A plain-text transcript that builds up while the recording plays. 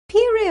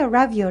a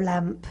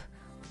Raviolamp,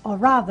 or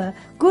rather,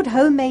 good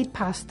homemade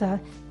pasta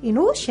in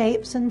all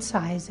shapes and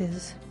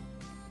sizes.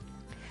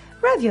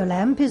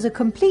 Raviolamp is a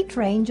complete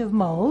range of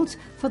moulds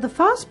for the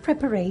fast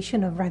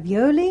preparation of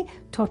ravioli,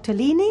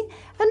 tortellini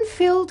and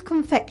filled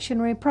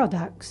confectionery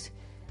products,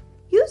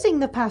 using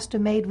the pasta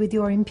made with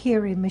your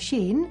Imperial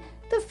machine,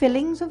 the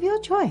fillings of your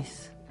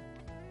choice.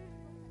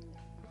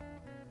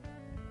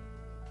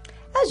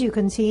 As you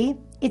can see,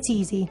 it's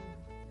easy.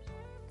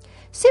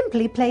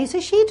 Simply place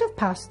a sheet of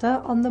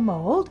pasta on the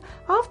mould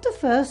after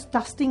first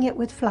dusting it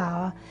with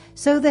flour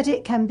so that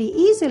it can be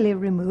easily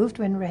removed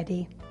when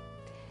ready.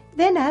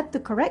 Then add the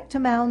correct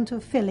amount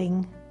of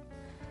filling.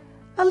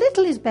 A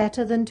little is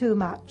better than too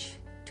much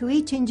to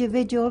each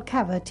individual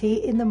cavity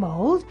in the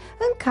mould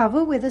and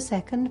cover with a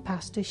second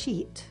pasta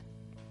sheet.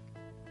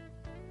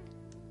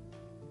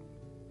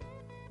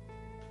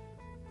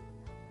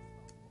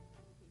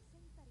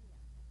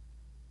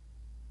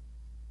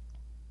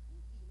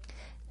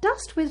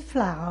 Dust with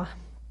flour.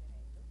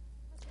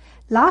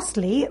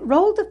 Lastly,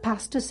 roll the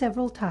pasta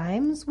several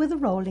times with a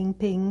rolling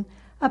pin,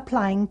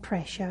 applying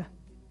pressure.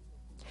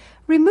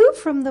 Remove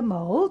from the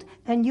mould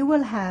and you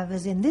will have,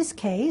 as in this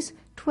case,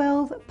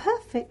 12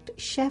 perfect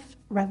chef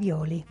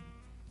ravioli.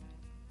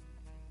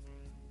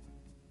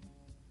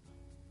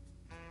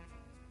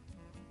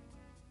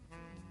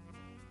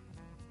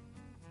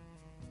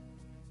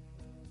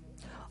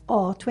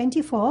 Or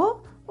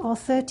 24 or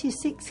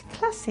 36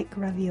 classic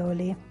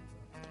ravioli.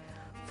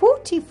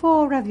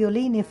 44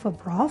 raviolini for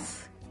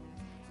broth,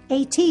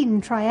 18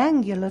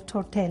 triangular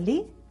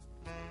tortelli,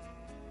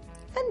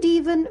 and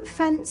even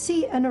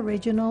fancy and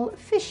original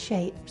fish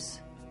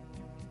shapes,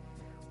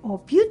 or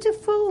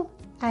beautiful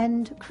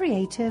and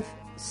creative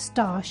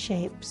star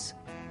shapes.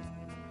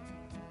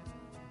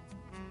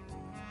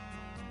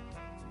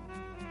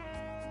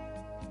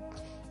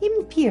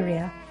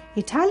 Imperia,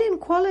 Italian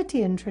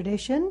quality and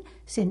tradition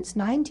since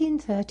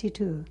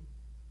 1932.